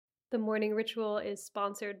The morning ritual is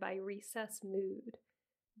sponsored by Recess Mood.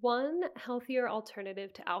 One healthier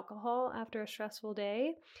alternative to alcohol after a stressful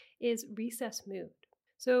day is Recess Mood.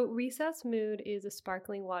 So, Recess Mood is a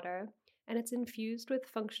sparkling water and it's infused with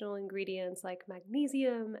functional ingredients like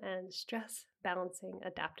magnesium and stress balancing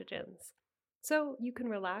adaptogens. So, you can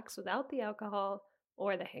relax without the alcohol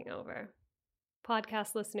or the hangover.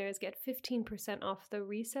 Podcast listeners get 15% off the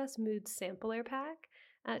Recess Mood Sampler Pack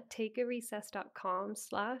at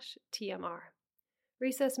takearecess.com/TMR.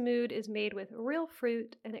 Recess Mood is made with real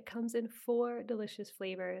fruit and it comes in 4 delicious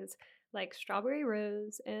flavors like strawberry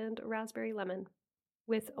rose and raspberry lemon.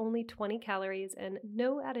 With only 20 calories and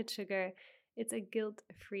no added sugar, it's a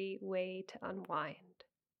guilt-free way to unwind.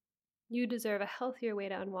 You deserve a healthier way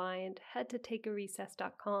to unwind. Head to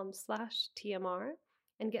takearecess.com/TMR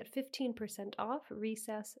and get 15% off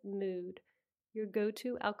Recess Mood, your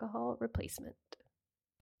go-to alcohol replacement.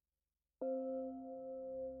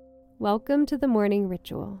 Welcome to the Morning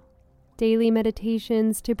Ritual, daily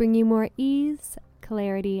meditations to bring you more ease,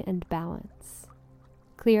 clarity, and balance.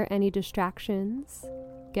 Clear any distractions,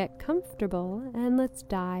 get comfortable, and let's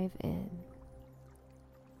dive in.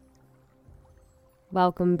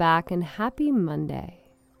 Welcome back and happy Monday.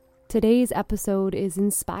 Today's episode is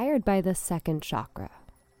inspired by the second chakra,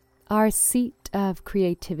 our seat of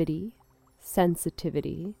creativity,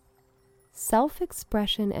 sensitivity,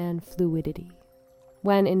 self-expression, and fluidity.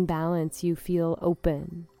 When in balance, you feel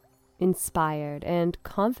open, inspired, and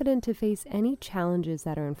confident to face any challenges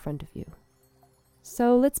that are in front of you.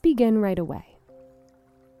 So let's begin right away.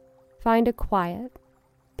 Find a quiet,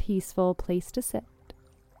 peaceful place to sit.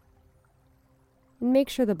 And make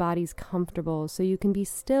sure the body's comfortable so you can be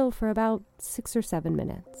still for about 6 or 7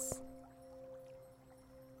 minutes.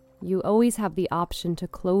 You always have the option to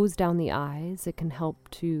close down the eyes. It can help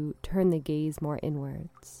to turn the gaze more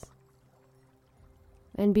inwards.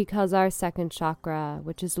 And because our second chakra,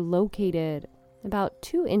 which is located about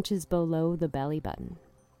 2 inches below the belly button,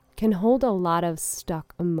 can hold a lot of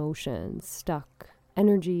stuck emotions, stuck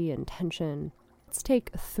energy and tension, let's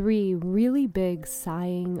take 3 really big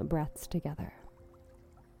sighing breaths together.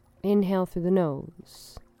 Inhale through the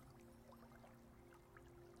nose.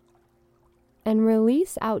 And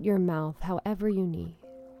release out your mouth however you need.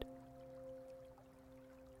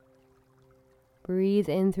 Breathe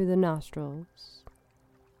in through the nostrils.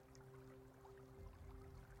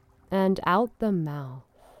 And out the mouth.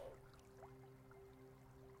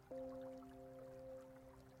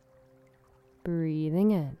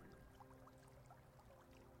 Breathing in.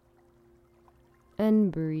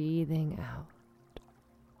 And breathing out.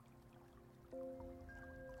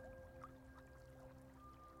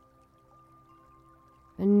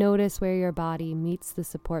 And notice where your body meets the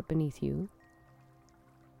support beneath you,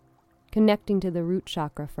 connecting to the root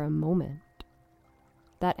chakra for a moment,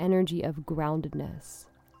 that energy of groundedness,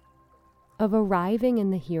 of arriving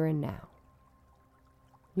in the here and now.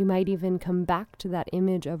 You might even come back to that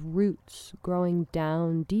image of roots growing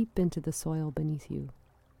down deep into the soil beneath you.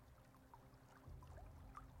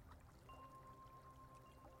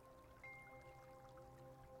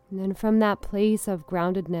 And then from that place of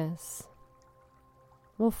groundedness,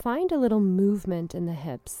 we'll find a little movement in the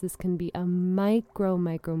hips. This can be a micro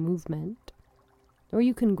movement, or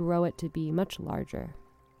you can grow it to be much larger.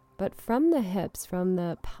 But from the hips, from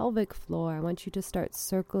the pelvic floor, I want you to start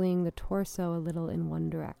circling the torso a little in one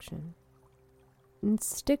direction. And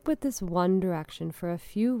stick with this one direction for a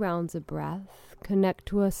few rounds of breath. Connect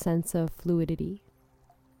to a sense of fluidity,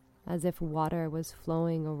 as if water was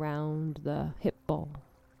flowing around the hip bowl.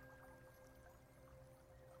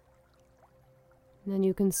 And then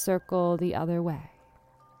you can circle the other way.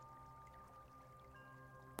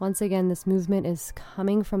 Once again, this movement is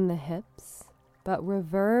coming from the hips, but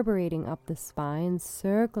reverberating up the spine,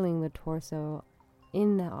 circling the torso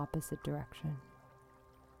in the opposite direction.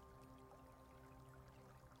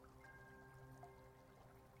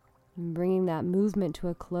 And bringing that movement to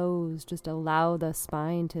a close, just allow the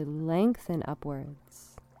spine to lengthen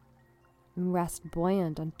upwards and rest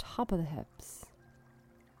buoyant on top of the hips.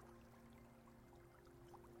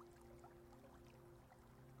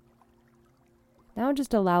 Now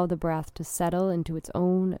just allow the breath to settle into its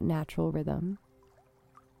own natural rhythm.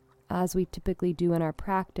 As we typically do in our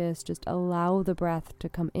practice, just allow the breath to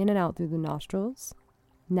come in and out through the nostrils,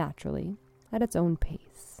 naturally, at its own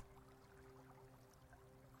pace.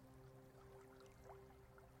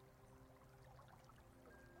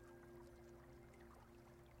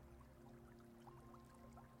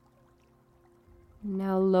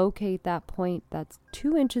 Now locate that point that's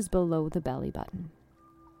 2 inches below the belly button.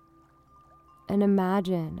 And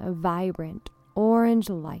imagine a vibrant orange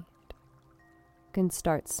light can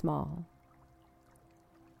start small.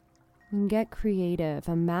 And get creative.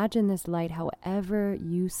 Imagine this light however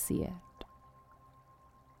you see it.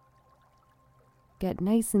 Get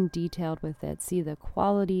nice and detailed with it. See the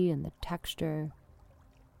quality and the texture,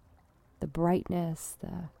 the brightness,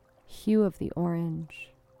 the hue of the orange.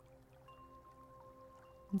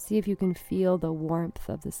 And see if you can feel the warmth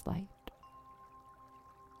of this light.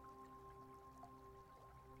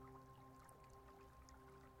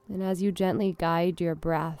 And as you gently guide your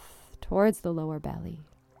breath towards the lower belly,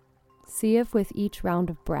 see if with each round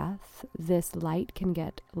of breath, this light can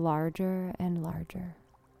get larger and larger,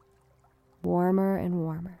 warmer and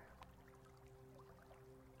warmer,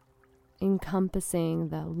 encompassing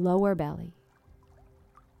the lower belly,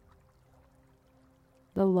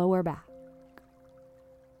 the lower back,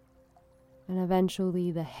 and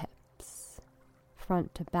eventually the hips,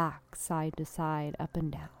 front to back, side to side, up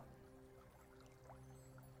and down.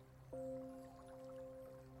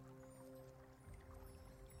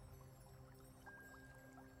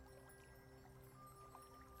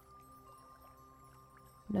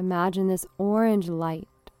 And imagine this orange light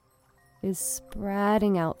is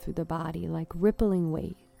spreading out through the body like rippling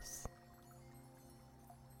waves,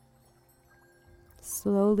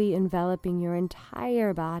 slowly enveloping your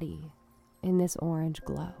entire body in this orange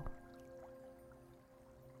glow.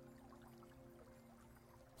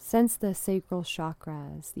 Sense the sacral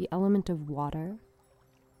chakras, the element of water.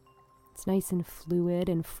 It's nice and fluid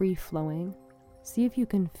and free-flowing. See if you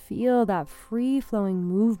can feel that free-flowing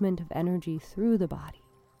movement of energy through the body.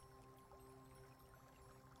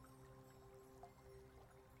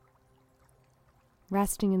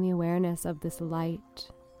 Resting in the awareness of this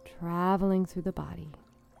light traveling through the body,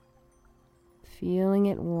 feeling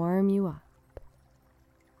it warm you up,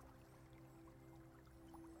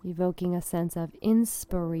 evoking a sense of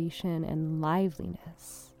inspiration and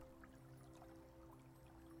liveliness.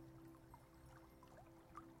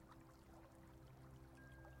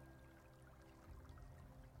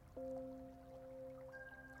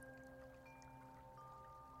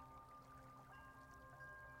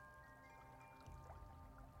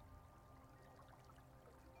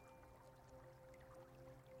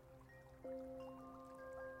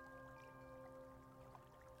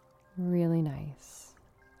 Really nice.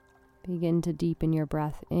 Begin to deepen your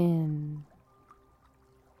breath in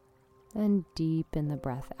and deepen the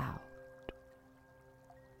breath out.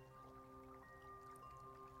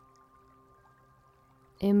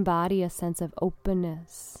 Embody a sense of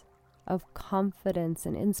openness, of confidence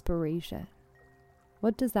and inspiration.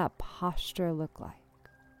 What does that posture look like?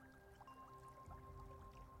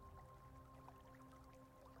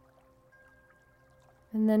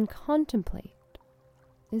 And then contemplate.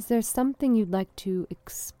 Is there something you'd like to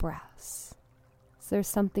express? Is there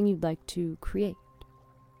something you'd like to create?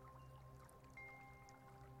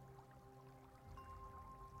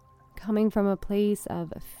 Coming from a place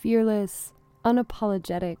of fearless,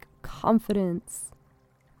 unapologetic confidence,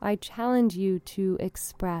 I challenge you to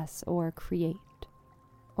express or create,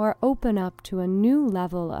 or open up to a new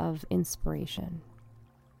level of inspiration,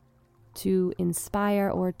 to inspire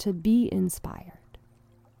or to be inspired.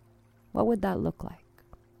 What would that look like?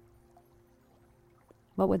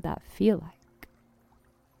 What would that feel like?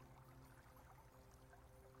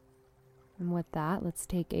 And with that, let's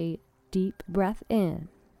take a deep breath in,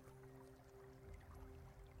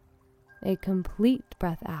 a complete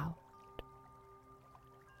breath out,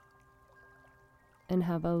 and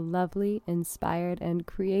have a lovely, inspired, and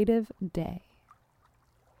creative day.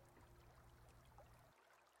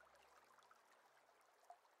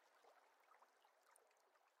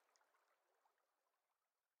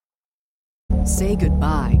 Say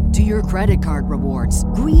goodbye to your credit card rewards.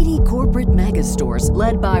 Greedy corporate mega stores,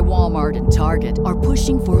 led by Walmart and Target, are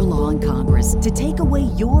pushing for a law in Congress to take away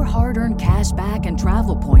your hard-earned cash back and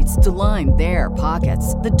travel points to line their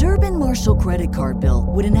pockets. The Durbin-Marshall credit card bill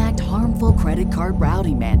would enact harmful credit card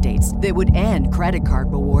routing mandates that would end credit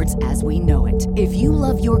card rewards as we know it. If you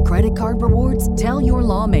love your credit card rewards, tell your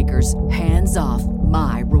lawmakers, hands off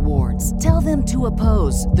my rewards. Tell them to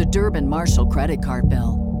oppose the Durbin-Marshall credit card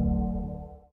bill.